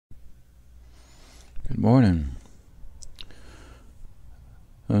Good morning.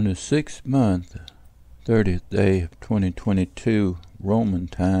 On the 6th month, 30th day of 2022 Roman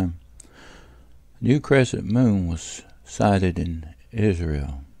time, a new crescent moon was sighted in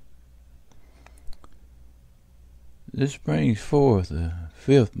Israel. This brings forth the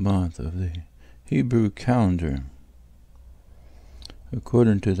 5th month of the Hebrew calendar.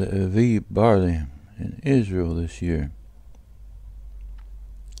 According to the Aviv barley in Israel this year.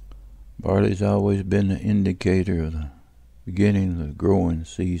 Barley's always been the indicator of the beginning of the growing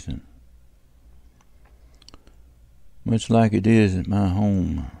season. Much like it is at my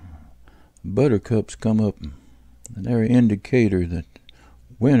home, buttercups come up, and they're an indicator that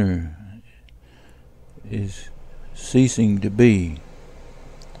winter is ceasing to be,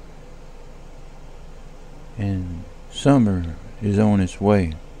 and summer is on its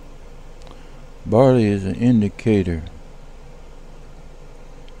way. Barley is an indicator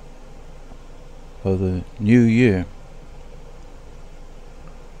of the new year.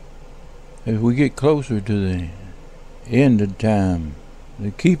 As we get closer to the end of time,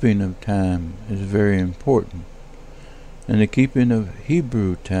 the keeping of time is very important, and the keeping of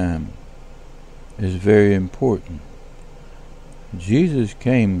Hebrew time is very important. Jesus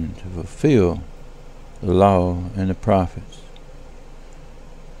came to fulfill the law and the prophets.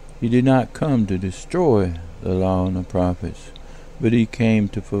 He did not come to destroy the law and the prophets, but he came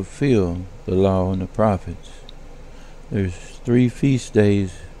to fulfill the law and the prophets. There's 3 feast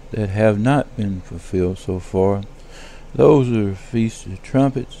days that have not been fulfilled so far. Those are the Feast of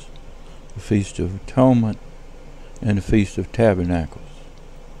Trumpets, the Feast of Atonement, and the Feast of Tabernacles.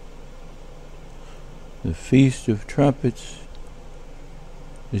 The Feast of Trumpets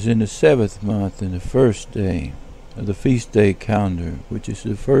is in the 7th month and the 1st day of the feast day calendar, which is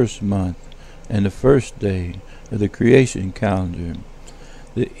the 1st month and the 1st day of the creation calendar.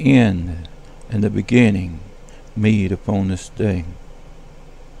 The end and the beginning meet upon this day.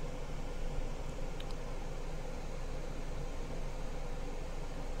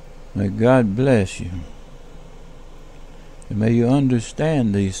 May God bless you, and may you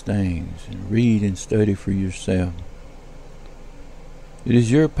understand these things and read and study for yourself. It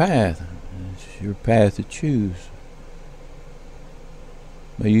is your path. It's your path to choose.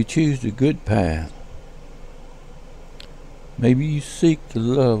 May you choose the good path. Maybe you seek to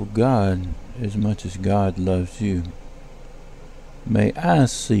love God as much as God loves you. May I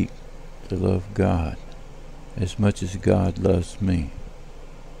seek to love God as much as God loves me.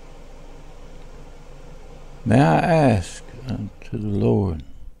 May I ask unto the Lord,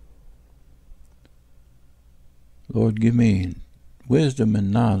 Lord, give me wisdom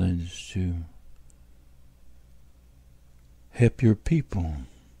and knowledge to help your people.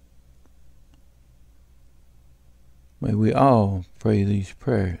 May we all pray these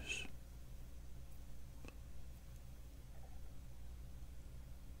prayers.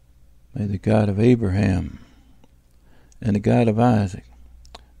 May the God of Abraham and the God of Isaac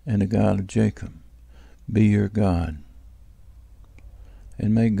and the God of Jacob be your God.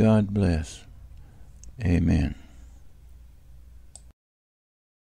 And may God bless. Amen.